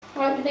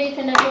Right, good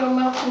evening everyone,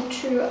 welcome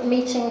to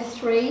meeting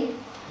 3,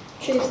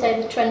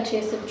 Tuesday the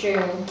 20th of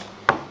June.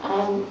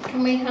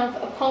 Can we have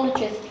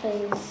apologies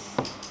please?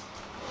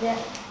 Yeah.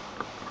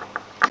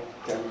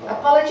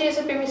 Apologies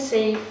have been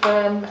received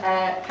from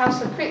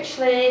Councillor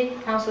Critchley,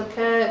 Councillor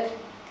Kirk,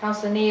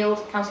 Councillor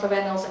Neild, Councillor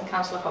Reynolds and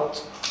Councillor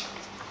Holt.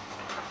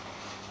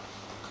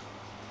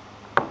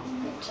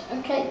 Right.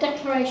 Okay,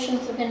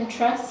 declarations of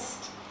interest.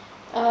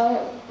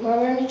 We're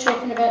only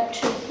talking about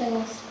three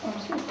things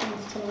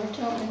tonight,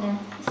 aren't we?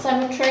 The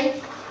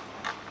cemetery,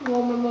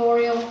 War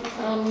Memorial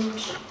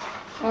and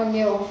our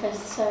new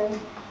office. So,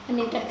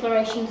 any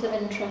declarations of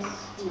interest?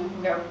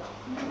 No.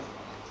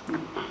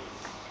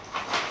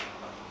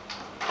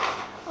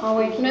 Are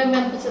we no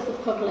members of the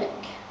public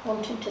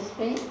wanting to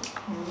speak?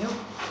 No.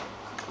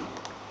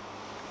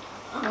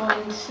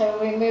 And so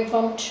we move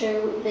on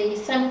to the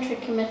Cemetery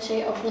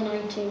Committee of the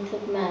 19th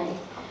of May.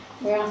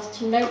 We're asked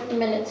to note the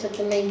minutes of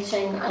the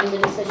meeting and the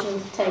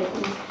decisions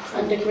taken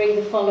and agree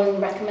the following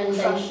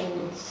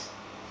recommendations.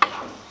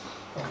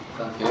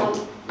 Thank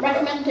you.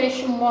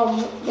 Recommendation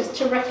 1 was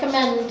to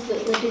recommend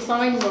that the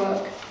design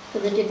work for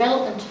the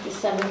development of the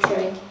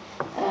cemetery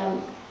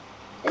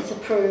is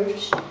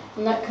approved,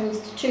 and that comes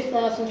to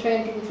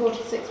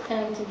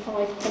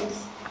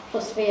 £2,346.05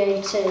 plus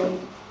VAT.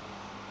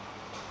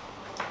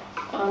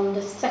 And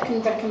the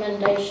second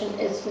recommendation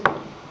is the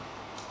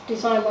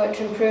design work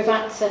to improve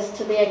access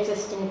to the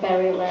existing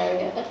burial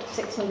area at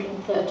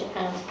 £630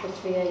 plus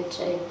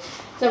VAT.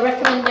 So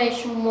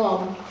recommendation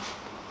 1.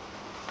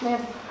 May I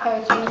have a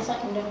proposal and a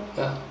seconder?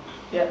 Yeah.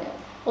 Yeah.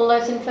 All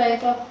those in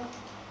favour?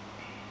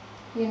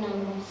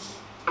 Unanimous.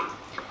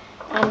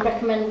 And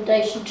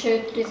recommendation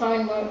 2,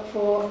 design work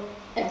for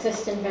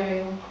existing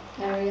burial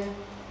area.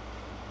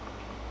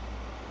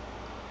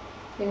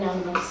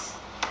 Unanimous.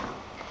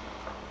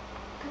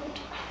 Good.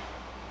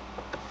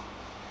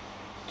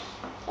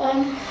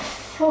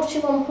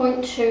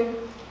 41.2.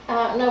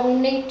 Now we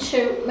need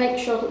to make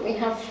sure that we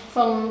have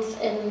funds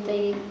in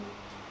the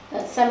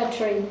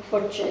cemetery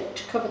budget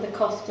to cover the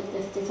cost of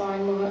this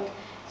design work.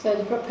 So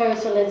the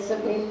proposal is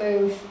that we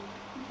move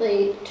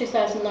the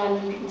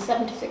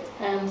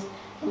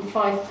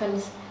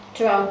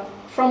 £2,976.05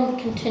 from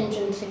the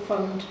contingency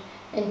fund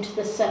into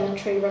the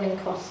cemetery running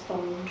cost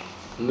fund.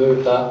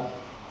 Move that.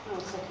 I'll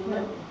second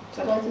that.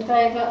 All those in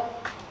favour?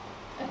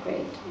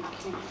 Agreed.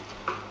 Thank you.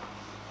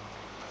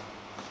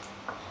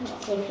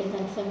 That's lovely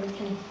then, so we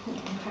can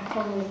crack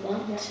on with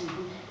that.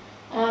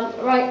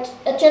 Right,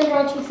 agenda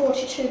item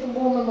 42, the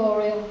War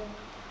Memorial.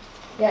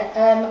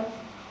 Yeah,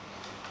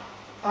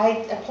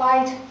 I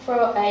applied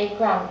for a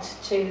grant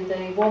to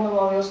the War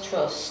Memorials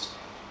Trust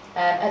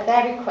at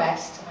their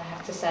request, I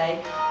have to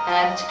say,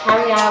 to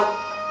carry out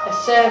a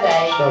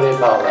survey of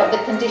the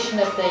condition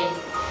of the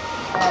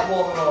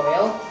War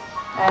Memorial.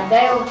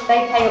 They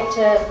pay up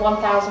to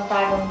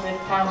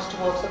 £1,500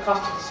 towards the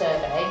cost of the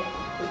survey,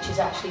 which is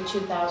actually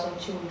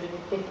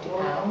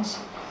 £2,250.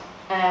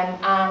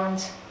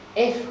 And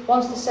if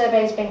once the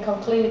survey has been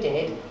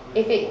concluded,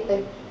 if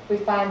we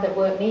find that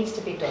work needs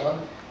to be done,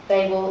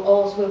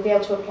 we'll be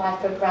able to apply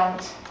for a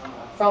grant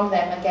from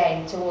them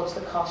again towards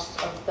the cost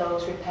of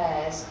those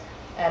repairs.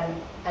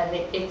 And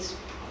it's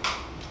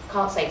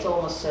can't say it's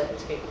almost certain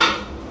to be,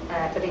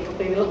 but it will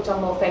be looked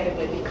on more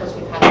favourably because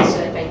we've had the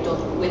survey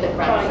done with a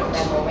grant from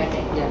them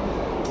already. Yeah.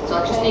 So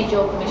I just need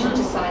your permission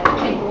to sign the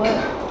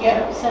paperwork.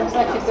 Yeah, sounds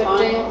like a good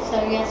deal.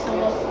 So yes,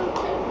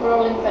 we're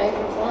all in favour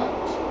of that.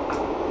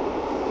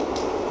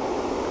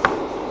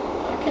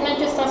 Can I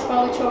just ask,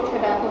 while we're talking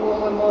about the War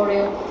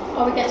Memorial,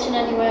 are we getting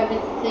anywhere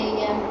with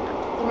the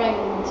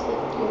railings that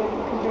you were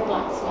looking for a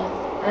blacksmith?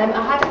 I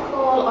had a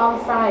call on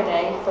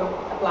Friday from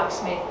a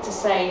blacksmith to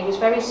say he was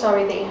very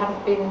sorry that he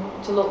hadn't been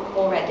to look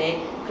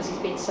already because he's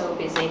been so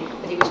busy,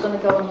 but he was going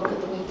to go and look at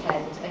the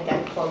weekend and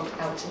get a quote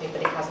out to me,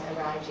 but it hasn't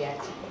arrived yet.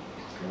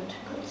 Good.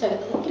 So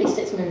at least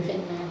it's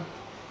moving now.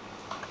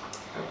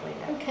 Hopefully,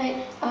 yeah.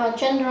 Okay,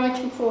 agenda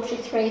item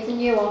 43, the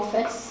new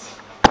office.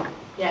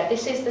 Yeah,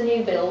 this is the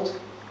new build,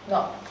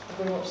 not the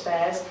room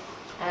upstairs.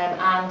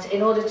 And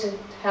in order to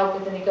help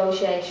with the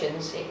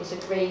negotiations, it was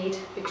agreed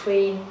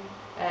between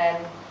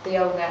the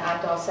owner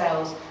and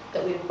ourselves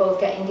that we would both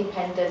get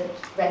independent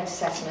rent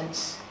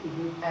assessments,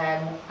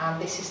 and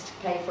this is to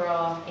pay for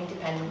our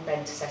independent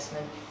rent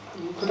assessment.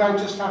 Could I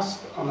just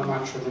ask on the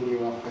matter of the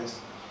new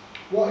office,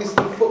 what is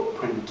the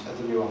footprint of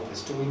the new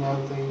office? Do we know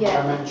the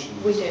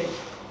dimensions? We do.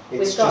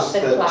 We've got the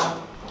plan.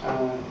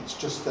 It's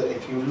just that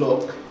if you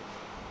look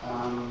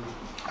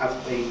at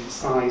the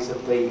size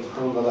of the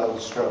bungalow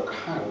stroke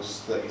house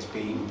that is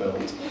being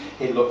built,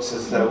 it looks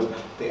as though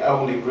the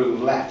only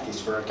room left is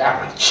for a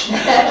garage.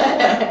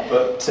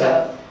 But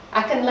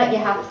I can let you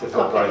have the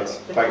copy of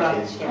the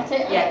plan.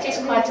 Yeah, it is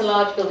quite a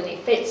large building.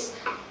 It fits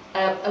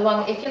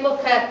along. If you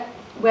look at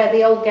where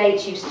the old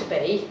gates used to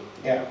be,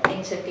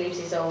 into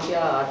Gleaves's old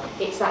yard,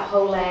 it's that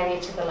whole area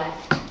to the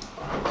left.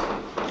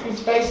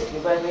 It's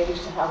basically where they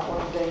used to have one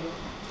of the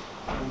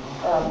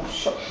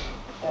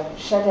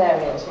shed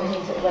areas,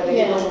 wasn't it? Where they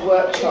did all the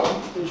workshop,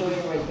 the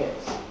joinery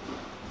bits.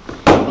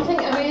 I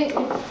think, I mean,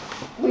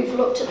 we've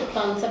looked at the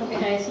plans, haven't we,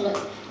 Hazel? It's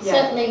Yeah.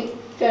 certainly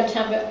going to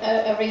have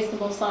a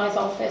reasonable size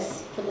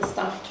office for the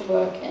staff to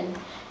work in,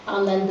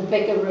 and then the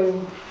bigger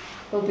room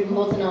will be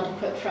more than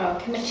adequate for our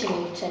committee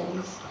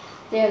meetings.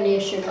 The only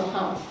issue we'll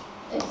have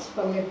is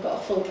when we've got a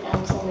full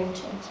council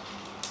meeting.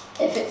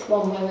 If it's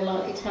one where we're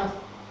likely to have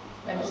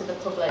Members of the a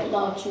public.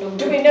 large number.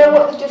 Do we know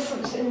what the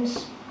difference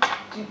is?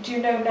 Do you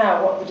know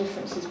now what the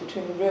difference is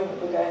between the room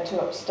that we're going to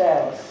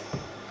upstairs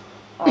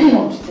and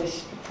what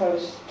this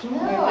proposed?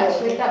 No,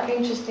 actually, that'd be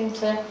interesting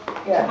to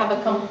Yeah. have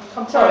a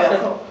comparison. Sorry, I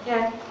thought.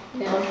 Yeah.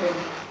 Yeah.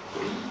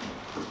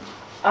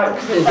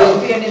 Because that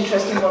would be an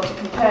interesting one to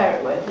compare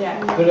it with.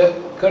 Yeah.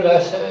 Could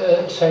I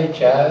say,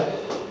 Chair,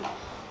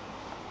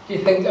 do you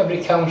think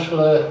every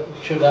councillor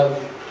should have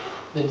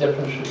the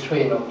difference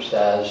between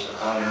upstairs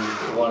and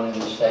the one in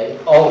the state?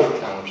 All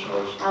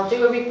councillors? I'll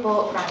do a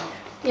report, Frank.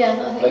 Yeah, I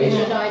think it's a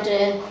Please. good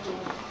idea.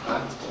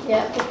 Right.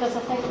 Yeah, because I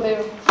think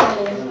we've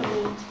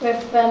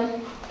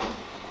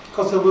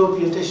Because there will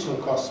be additional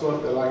costs,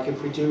 won't there? Like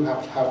if we do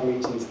have to have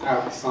meetings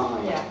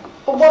outside. Yeah.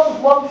 Well,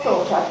 one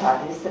thought I've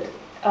had is that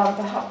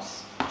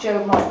perhaps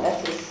Joe might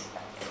let us,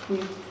 if we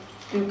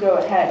do go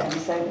ahead and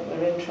say that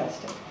we're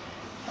interested,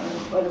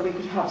 whether we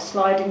could have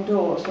sliding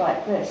doors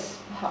like this,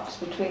 perhaps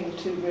between the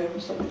two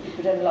rooms, so that we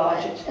could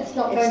enlarge it. It's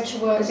not going to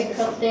work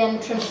because the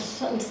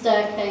entrance and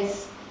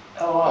staircase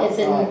Oh, is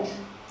in. right.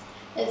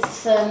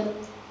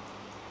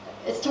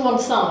 It's to one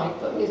side,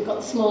 but we've got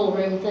the small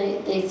room,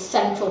 the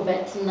central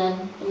bit, and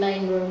then the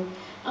main room,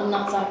 and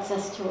that's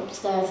access to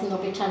upstairs, and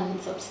there'll be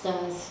tenants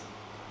upstairs.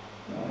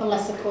 Right.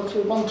 Unless, of course,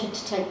 we wanted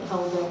to take the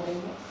whole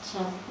building,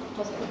 but it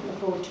doesn't we can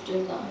afford to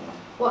do that.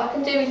 What I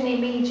can do in the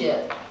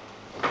immediate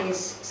is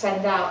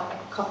send out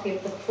a copy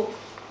of the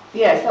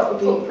Yes, that would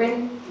be.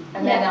 footprint,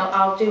 and then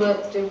I'll do a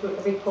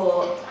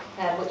report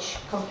which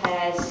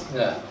compares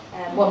Yeah.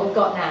 what we've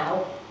got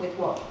now with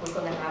what we're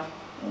going to have.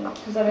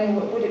 Because I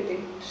mean, would it be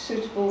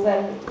suitable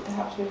then that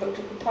perhaps we looked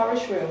at the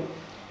parish room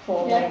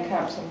for Yeah. main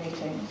council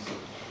meetings?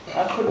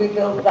 Could we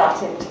build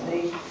that into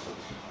the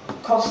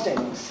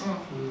costings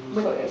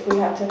if we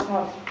had to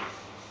have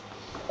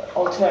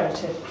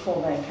alternative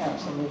for main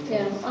council meetings?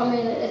 Yeah, I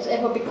mean,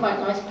 it would be quite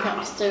nice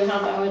perhaps to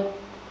have our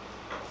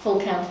full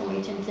council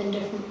meetings in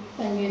different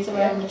venues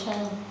around the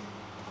town.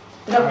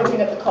 But I'm looking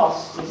at the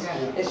costs,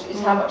 Yeah.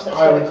 is how much that's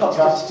I going would to cost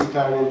have us. to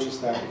declare an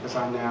interest there because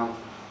I now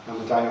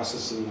am a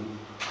diocesan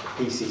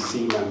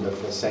PCC member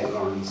for St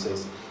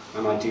Lawrence's,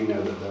 and I do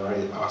know that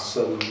there are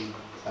some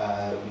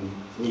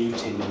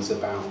mutings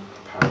about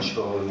the parish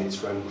hall and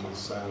its rental,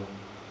 so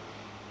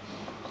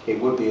it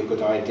would be a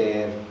good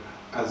idea,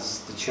 as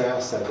the chair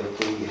said,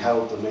 if we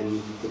held them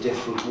in the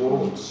different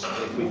wards,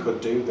 if we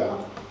could do that,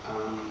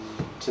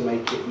 to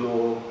make it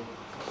more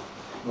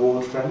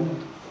ward friendly.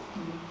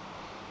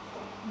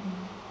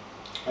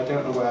 I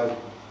don't know where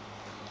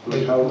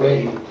we hold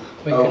it.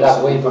 We could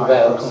have Weaver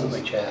Vale, couldn't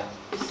we, Chair?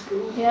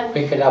 Yeah,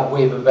 We could have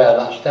Weaver Vale,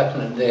 that's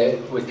definitely,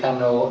 we can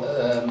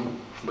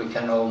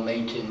hold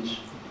meetings.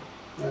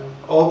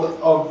 Or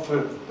for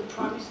The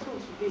primary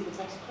schools would be the best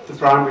place. the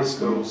primary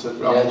schools would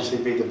Yes. obviously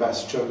be the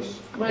best choice.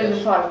 Well, in the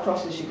Yes. Five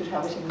Crosses you could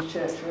have it in the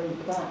church room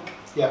at the back.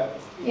 Yeah.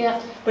 yeah,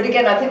 But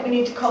again, I think we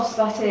need to cost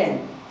that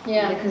in,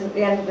 yeah. because at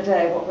the end of the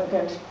day, what we're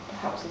going to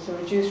perhaps is a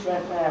reduced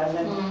rent there, and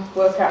then Mm.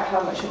 work out how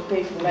much it would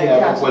be for the main Yeah,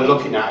 what council. we're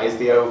looking at is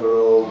the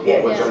overall, Yeah,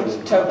 what we're yeah. going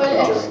to Total. Well,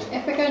 enjoy.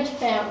 if we're going to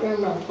pay out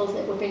room rentals,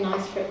 it would be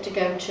nice for it to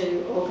go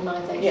to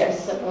organisations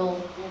Yes. that will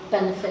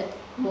benefit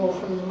more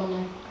from the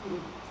money.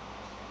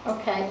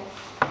 Okay,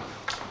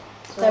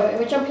 so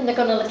we're jumping the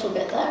gun a little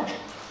bit there.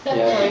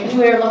 Yeah.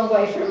 We're a long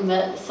way from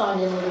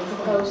signing the lease.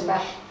 Proposed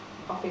that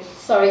office.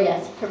 Sorry,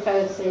 yes,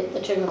 propose the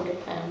 £200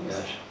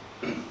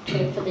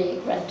 Yes. for the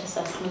rent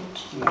assessment.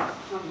 Yeah.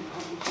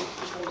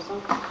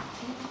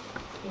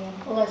 Yeah.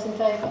 All those in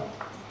favour?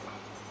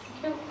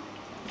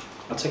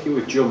 I take it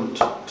we've jumped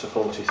to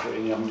 43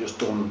 and you haven't just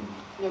done...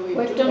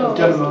 We've done all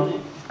Done this. them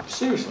all.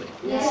 Seriously?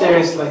 Yeah.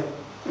 Seriously.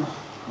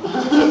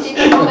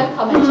 Did you want to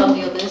comment on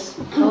the others?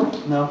 No?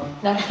 No.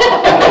 No.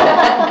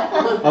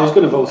 I was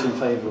going to vote in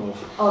favour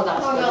of. Oh,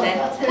 that's Oh, good well, then.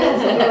 that's good.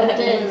 So good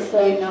deal, so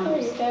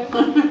there you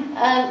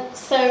go.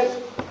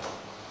 So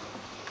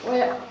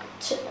we're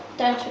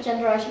down to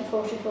agenda item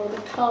 44, the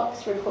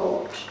clerk's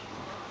report.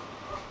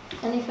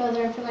 Any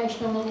further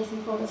information on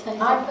anything for us,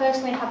 Hazel? I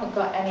personally haven't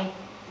got any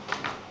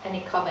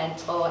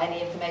comment or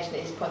any information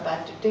at this point, but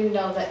I do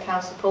know that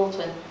Councillor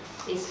Poulton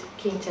is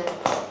keen to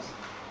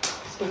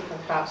speak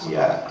about something.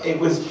 Yeah, it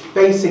was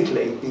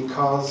basically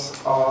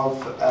because of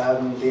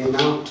the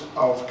amount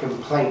of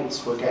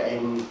complaints we're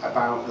getting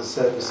about the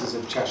services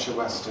of Cheshire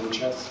West and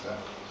Chester.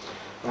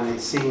 And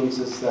it seems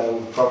as though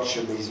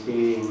Frodsham is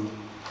being,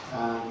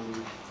 I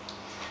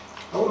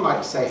wouldn't like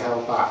to say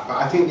held back, but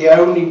I think the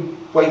only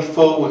way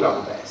forward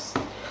on this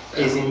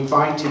is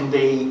inviting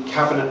the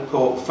Cabinet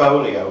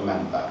Portfolio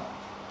member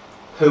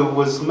who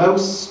was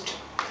most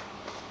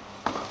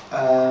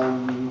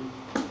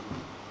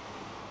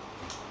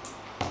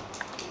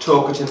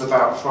talkative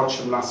about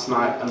Frodsham last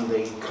night and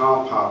the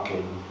car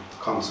parking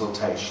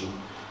consultation,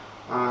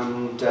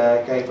 and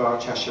gave our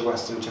Cheshire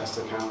West and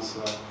Chester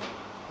councillor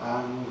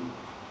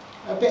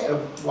a bit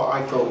of what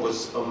I thought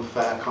was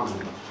unfair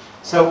comment.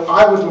 So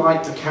I would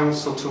like the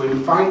council to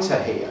invite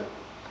her here,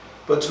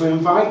 but to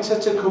invite her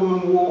to come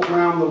and walk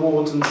round the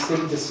ward and see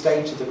the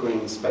state of the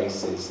green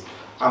spaces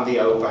and the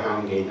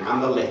overhanging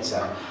and the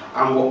litter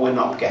and what we're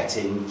not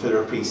getting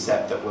for a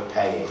precept that we're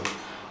paying.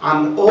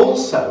 And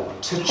also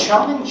to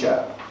challenge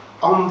her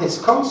on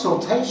this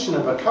consultation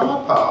of a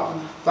car park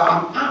that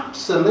I'm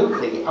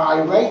absolutely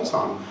irate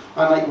on.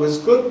 And it was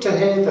good to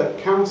hear that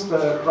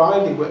Councillor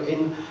Riley were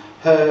in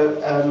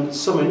her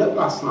summing up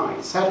last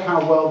night, said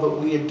how well that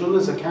we had done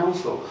as a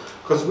council,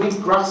 because we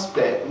grasped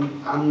it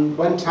and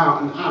went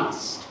out and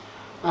asked,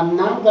 and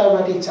now they're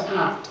ready to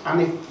act.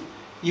 And if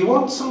you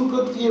want some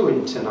good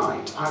viewing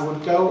tonight, I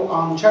would go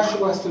on Cheshire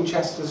West and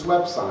Chester's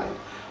website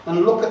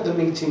and look at the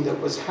meeting that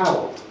was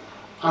held,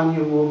 and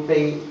you will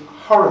be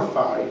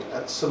horrified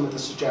at some of the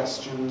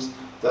suggestions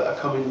that are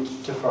coming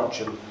to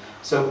Frodsham.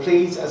 So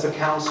please, as a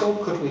council,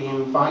 could we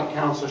invite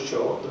Councillor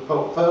Short, the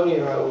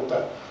portfolio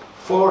holder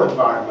for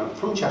environment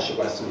from Cheshire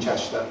West and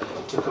Chester,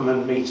 to come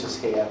and meet us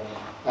here.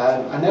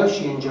 I know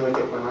she enjoyed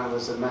it when I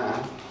was a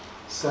mayor,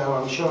 so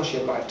I'm sure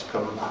she'd like to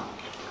come back.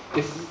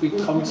 If we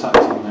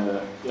contacted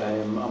her,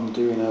 I'm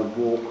doing a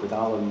walk with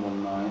Alan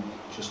one night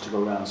just to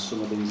go around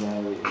some of these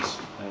areas,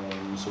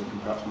 so we can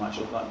perhaps match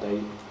up that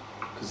date,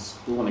 because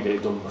we want to get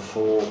it done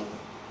before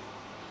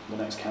the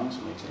next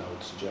council meeting, I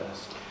would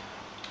suggest.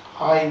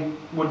 I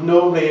would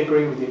normally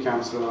agree with you,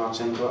 Councillor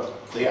Martin, but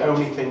the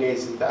only thing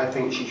is that I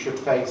think she should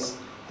face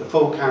the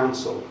full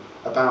council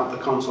about the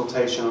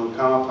consultation on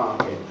car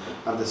parking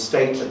and the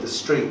state of the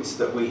streets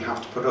that we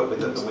have to put up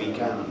with at the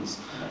weekends.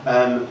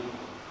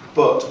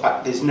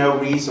 But there's no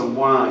reason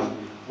why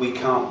we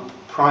can't,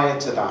 prior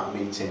to that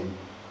meeting,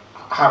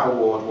 have a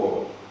ward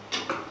walk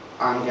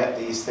and get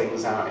these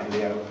things out in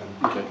the open.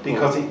 Okay.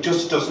 Because it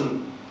just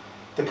doesn't,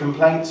 the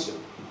complaints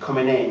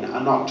coming in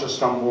are not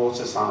just on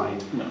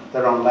Waterside, No.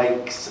 they're on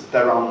Lakes,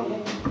 they're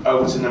on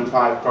Overton and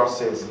Five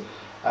Crosses,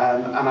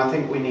 and I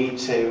think we need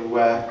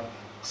to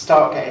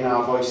start getting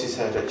our voices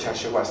heard at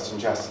Cheshire West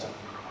and Chester.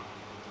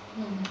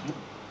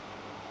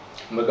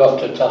 And we've got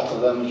to tackle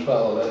them as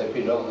well, if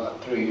you don't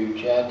that through you,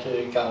 Chair, to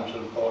the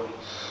council board.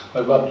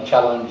 We've got to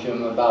challenge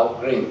them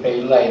about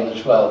Greenfield Lane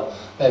as well.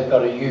 They've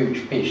got a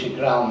huge piece of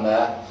ground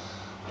there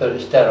that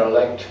is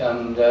derelict,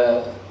 and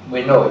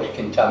we know it's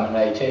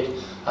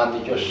contaminated, and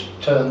they just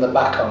turn their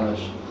back on us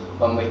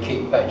when we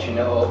keep fetching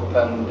it up,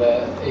 and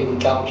even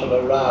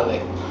Councillor Riley,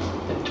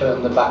 they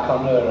turned their back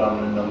on her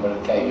on a number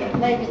of occasions.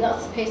 Maybe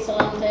that's the piece of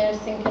land I was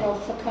thinking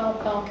of for car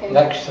parking.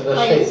 Next to the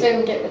I sea.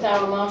 assumed it was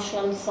our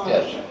marshland site.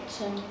 Yes.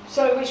 But,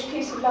 So which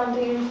piece of land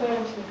are you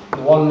referring to?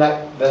 The one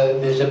that,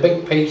 there's a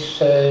big piece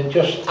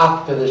just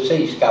after the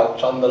Sea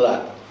Scouts on the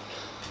left,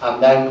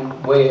 and then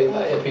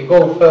if you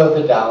go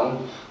further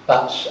down,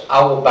 that's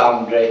our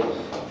boundary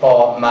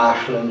for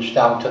marshlands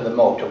down to the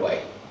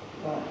motorway.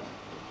 Right.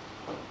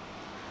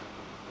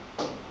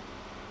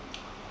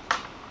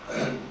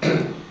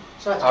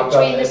 So it's I've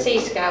between got the it. Sea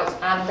Scouts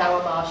and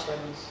our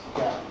marshlands.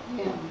 Yeah.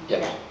 yeah.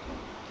 Yes.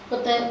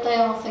 But they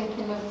are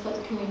thinking of the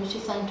community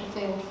centre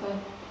field for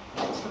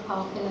extra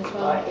parking as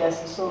well. Right,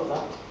 yes, I saw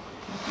that.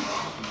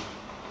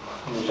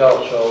 There's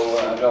also,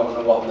 I don't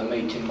know what the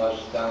meeting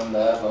was down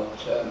there, but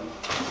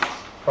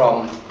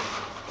from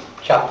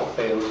Chapel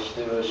Fields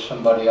there was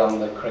somebody on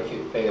the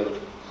cricket field,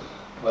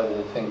 whether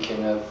they're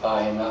thinking of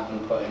buying that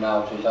and putting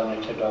houses on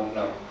it, I don't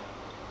know.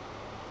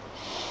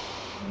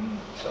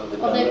 So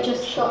Well, they've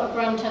just got a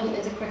grant, haven't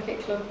they, the cricket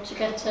club, to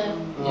get a...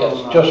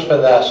 Yes, just for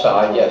their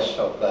side, yes,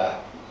 up there.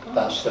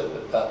 That's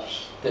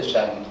this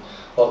end.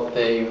 But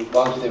the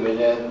ones they were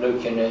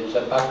looking at is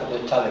the back of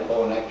the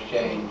telephone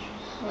exchange,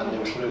 and they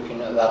was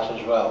looking at that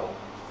as well,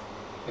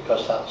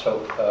 because that's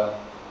up for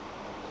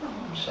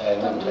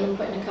sale, Don't isn't mind it?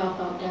 putting a car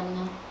park down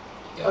there.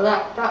 Well,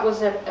 that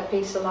was a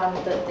piece of land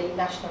that the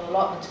National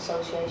Allotment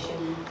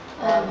Association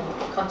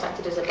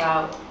contacted us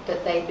about,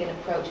 that they'd been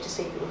approached to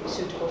see if it would be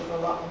suitable for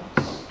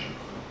allotments.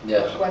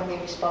 Yes. When we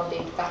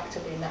responded back to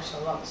the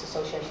National Allotments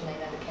Association, they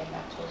never came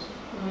back to us.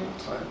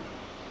 Right.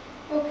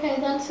 Okay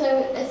then, so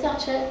is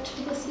that it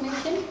for this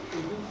meeting?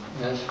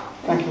 Yes.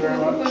 Thank you very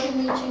much. Everybody,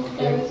 meeting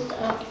closed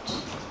at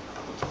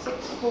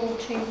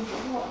 6:40.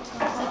 What?